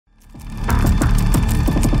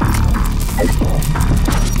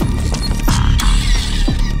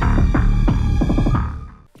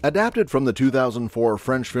Adapted from the 2004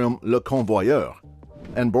 French film Le Convoyeur,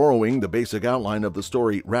 and borrowing the basic outline of the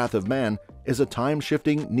story Wrath of Man, is a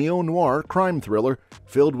time-shifting neo-noir crime thriller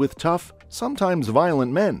filled with tough, sometimes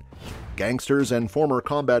violent men, gangsters and former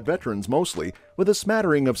combat veterans mostly, with a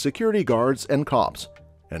smattering of security guards and cops.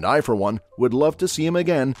 And I, for one, would love to see him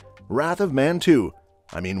again. Wrath of Man 2.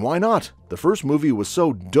 I mean, why not? The first movie was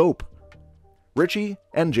so dope. Ritchie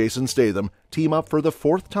and Jason Statham team up for the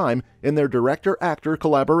fourth time in their director-actor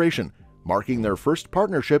collaboration, marking their first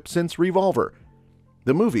partnership since Revolver.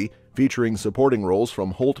 The movie, featuring supporting roles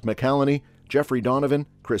from Holt McCallany, Jeffrey Donovan,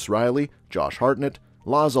 Chris Reilly, Josh Hartnett,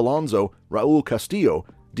 Laz Alonso, Raúl Castillo,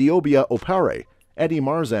 DeObia Oparei, Eddie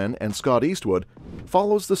Marsan, and Scott Eastwood,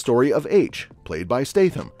 follows the story of H, played by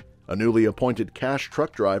Statham, a newly appointed cash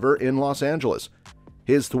truck driver in Los Angeles.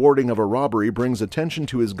 His thwarting of a robbery brings attention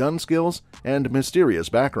to his gun skills and mysterious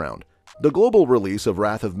background. The global release of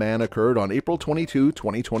Wrath of Man occurred on April 22,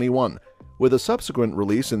 2021, with a subsequent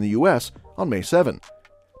release in the US on May 7.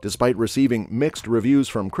 Despite receiving mixed reviews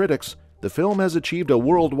from critics, the film has achieved a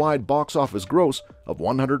worldwide box office gross of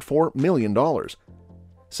 $104 million.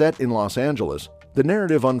 Set in Los Angeles, the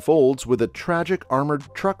narrative unfolds with a tragic armored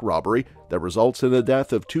truck robbery that results in the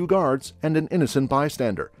death of 2 guards and an innocent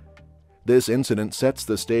bystander. This incident sets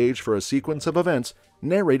the stage for a sequence of events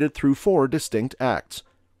narrated through 4 distinct acts.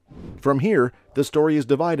 From here, the story is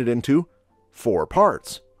divided into 4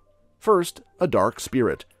 parts. First, a dark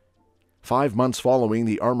spirit. 5 months following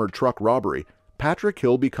the armored truck robbery, Patrick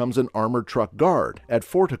Hill becomes an armored truck guard at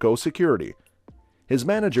Fortico Security. His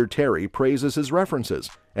manager Terry praises his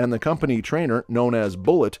references, and the company trainer, known as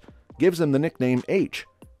Bullet, gives him the nickname H.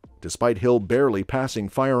 Despite Hill barely passing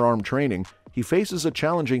firearm training, he faces a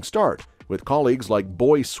challenging start with colleagues like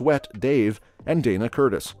Boy Sweat Dave and Dana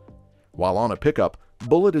Curtis. While on a pickup,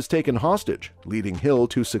 Bullet is taken hostage, leading Hill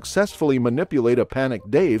to successfully manipulate a panicked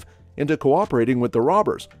Dave into cooperating with the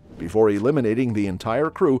robbers before eliminating the entire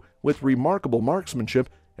crew with remarkable marksmanship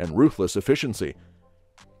and ruthless efficiency.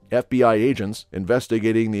 FBI agents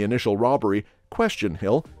investigating the initial robbery question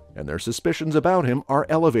Hill, and their suspicions about him are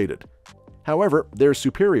elevated. However, their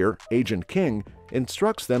superior, Agent King,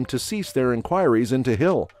 instructs them to cease their inquiries into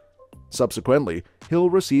Hill. Subsequently, Hill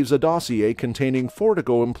receives a dossier containing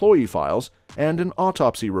Fortico employee files and an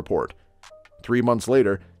autopsy report. 3 months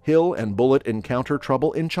later, Hill and Bullet encounter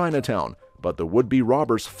trouble in Chinatown, but the would-be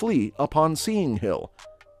robbers flee upon seeing Hill.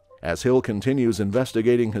 As Hill continues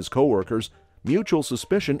investigating his co-workers, mutual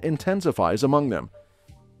suspicion intensifies among them.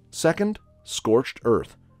 Second, Scorched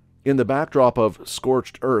Earth. In the backdrop of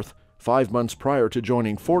Scorched Earth, 5 months prior to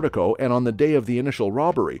joining Fortico and on the day of the initial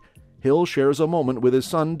robbery, Hill shares a moment with his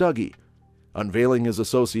son Dougie. Unveiling his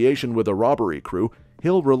association with a robbery crew,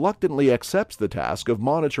 Hill reluctantly accepts the task of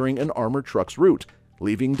monitoring an armored truck's route,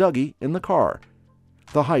 leaving Dougie in the car.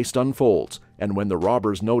 The heist unfolds, and when the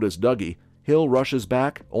robbers notice Dougie, Hill rushes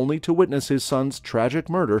back only to witness his son's tragic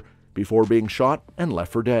murder before being shot and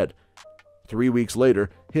left for dead. 3 weeks later,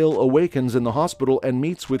 Hill awakens in the hospital and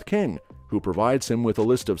meets with King, who provides him with a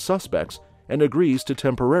list of suspects and agrees to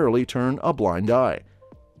temporarily turn a blind eye.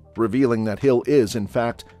 Revealing that Hill is, in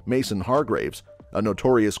fact, Mason Hargreaves, a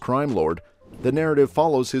notorious crime lord, the narrative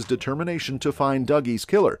follows his determination to find Dougie's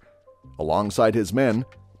killer. Alongside his men,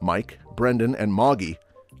 Mike, Brendan, and Moggy,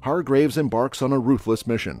 Hargreaves embarks on a ruthless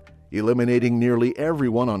mission, eliminating nearly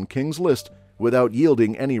everyone on King's list without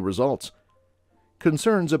yielding any results.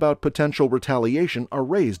 Concerns about potential retaliation are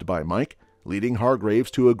raised by Mike, leading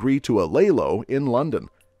Hargreaves to agree to a lay-low in London.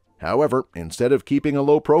 However, instead of keeping a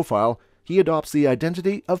low profile, he adopts the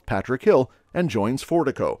identity of Patrick Hill and joins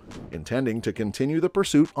Fortico, intending to continue the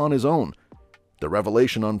pursuit on his own. The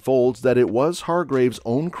revelation unfolds that it was Hargreaves'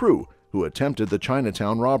 own crew who attempted the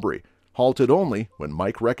Chinatown robbery, halted only when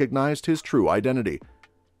Mike recognized his true identity.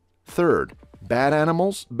 Third, Bad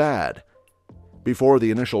Animals Bad. Before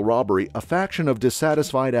the initial robbery, a faction of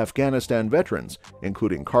dissatisfied Afghanistan veterans,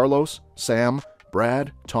 including Carlos, Sam,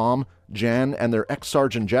 Brad, Tom, Jan, and their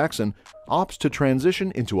ex-Sergeant Jackson, opts to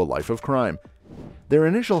transition into a life of crime. Their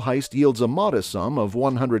initial heist yields a modest sum of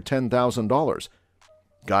 $110,000.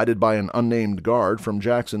 Guided by an unnamed guard from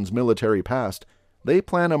Jackson's military past, they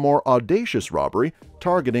plan a more audacious robbery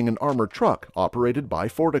targeting an armored truck operated by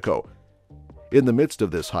Fortico. In the midst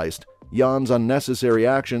of this heist, Jan's unnecessary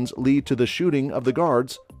actions lead to the shooting of the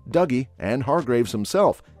guards, Dougie, and Hargreaves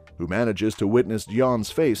himself, who manages to witness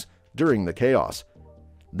Jan's face during the chaos.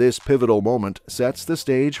 This pivotal moment sets the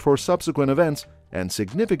stage for subsequent events and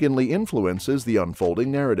significantly influences the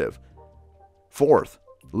unfolding narrative. Fourth,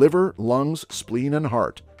 Liver, Lungs, Spleen, and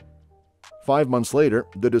Heart. 5 months later,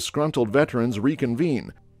 the disgruntled veterans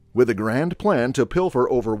reconvene, With a grand plan to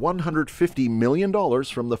pilfer over $150 million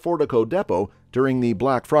from the Fortico depot during the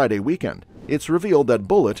Black Friday weekend, it's revealed that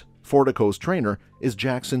Bullet, Fortico's trainer, is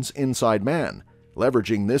Jackson's inside man,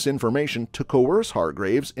 leveraging this information to coerce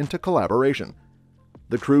Hargreaves into collaboration.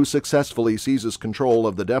 The crew successfully seizes control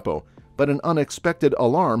of the depot, but an unexpected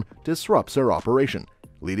alarm disrupts their operation,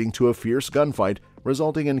 leading to a fierce gunfight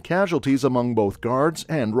resulting in casualties among both guards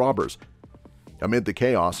and robbers. Amid the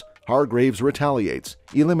chaos, Hargreaves retaliates,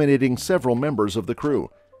 eliminating several members of the crew.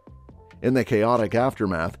 In the chaotic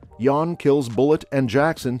aftermath, Jan kills Bullet and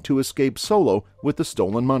Jackson to escape solo with the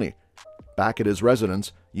stolen money. Back at his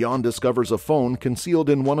residence, Jan discovers a phone concealed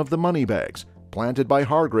in one of the money bags, planted by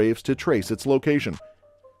Hargreaves to trace its location.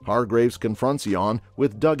 Hargreaves confronts Jan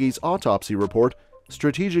with Dougie's autopsy report,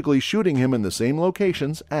 strategically shooting him in the same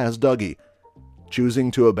locations as Dougie.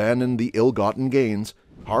 Choosing to abandon the ill-gotten gains,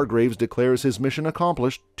 Hargreaves declares his mission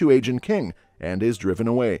accomplished to Agent King and is driven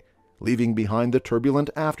away, leaving behind the turbulent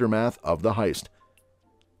aftermath of the heist.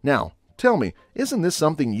 Now, tell me, isn't this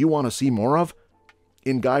something you want to see more of?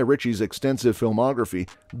 In Guy Ritchie's extensive filmography,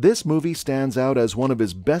 this movie stands out as one of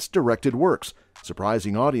his best directed works,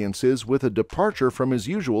 surprising audiences with a departure from his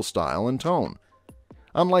usual style and tone.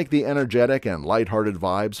 Unlike the energetic and lighthearted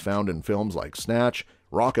vibes found in films like Snatch,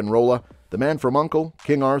 Rock'n'Rolla, The Man from U.N.C.L.E.,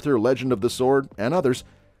 King Arthur, Legend of the Sword, and others,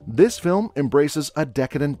 this film embraces a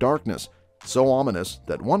decadent darkness, so ominous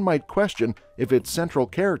that one might question if its central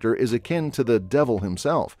character is akin to the devil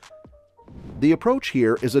himself. The approach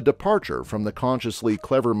here is a departure from the consciously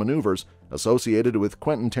clever maneuvers associated with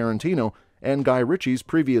Quentin Tarantino and Guy Ritchie's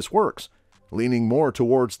previous works, leaning more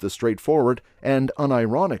towards the straightforward and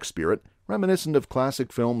unironic spirit reminiscent of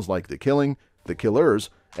classic films like The Killing, The Killers,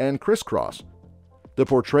 and Crisscross. The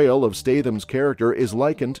portrayal of Statham's character is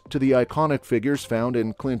likened to the iconic figures found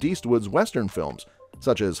in Clint Eastwood's Western films,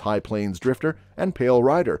 such as High Plains Drifter and Pale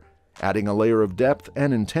Rider, adding a layer of depth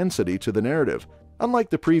and intensity to the narrative. Unlike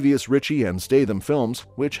the previous Ritchie and Statham films,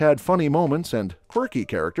 which had funny moments and quirky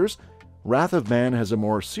characters, Wrath of Man has a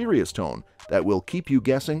more serious tone that will keep you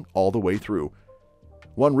guessing all the way through.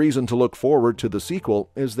 One reason to look forward to the sequel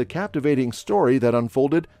is the captivating story that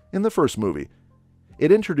unfolded in the first movie.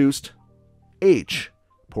 It introduced H,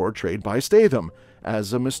 portrayed by Statham,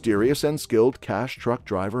 as a mysterious and skilled cash truck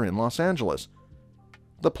driver in Los Angeles.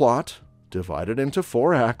 The plot, divided into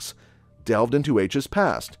 4 acts, delved into H's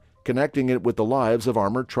past, connecting it with the lives of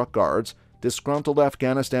armored truck guards, disgruntled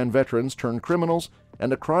Afghanistan veterans turned criminals,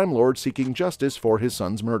 and a crime lord seeking justice for his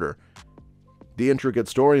son's murder. The intricate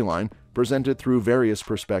storyline, presented through various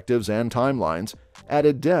perspectives and timelines,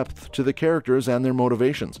 added depth to the characters and their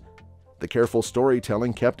motivations. The careful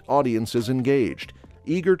storytelling kept audiences engaged,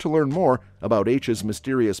 eager to learn more about H's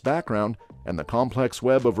mysterious background and the complex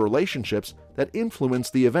web of relationships that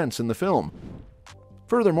influenced the events in the film.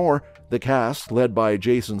 Furthermore, the cast, led by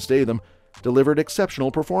Jason Statham, delivered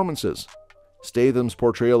exceptional performances. Statham's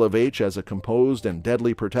portrayal of H as a composed and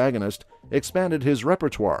deadly protagonist expanded his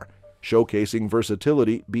repertoire, showcasing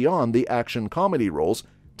versatility beyond the action comedy roles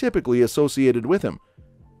typically associated with him.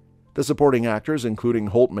 The supporting actors, including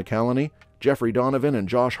Holt McCallany, Jeffrey Donovan, and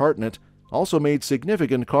Josh Hartnett, also made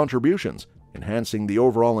significant contributions, enhancing the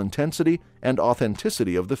overall intensity and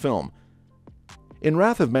authenticity of the film. In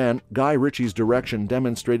Wrath of Man, Guy Ritchie's direction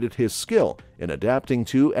demonstrated his skill in adapting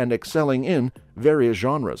to and excelling in various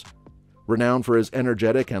genres. Renowned for his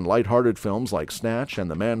energetic and lighthearted films like Snatch and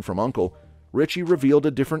The Man from U.N.C.L.E., Ritchie revealed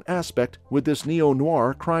a different aspect with this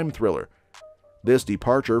neo-noir crime thriller. This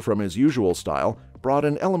departure from his usual style brought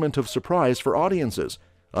an element of surprise for audiences,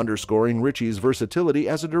 underscoring Ritchie's versatility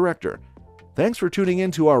as a director. Thanks for tuning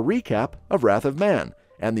in to our recap of Wrath of Man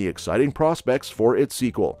and the exciting prospects for its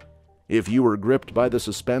sequel. If you were gripped by the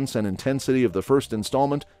suspense and intensity of the first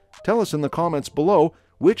installment, tell us in the comments below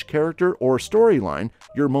which character or storyline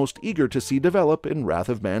you're most eager to see develop in Wrath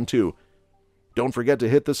of Man 2. Don't forget to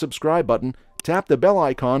hit the subscribe button, tap the bell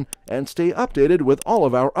icon, and stay updated with all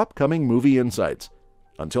of our upcoming movie insights.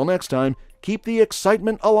 Until next time, keep the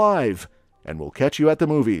excitement alive, and we'll catch you at the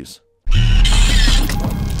movies.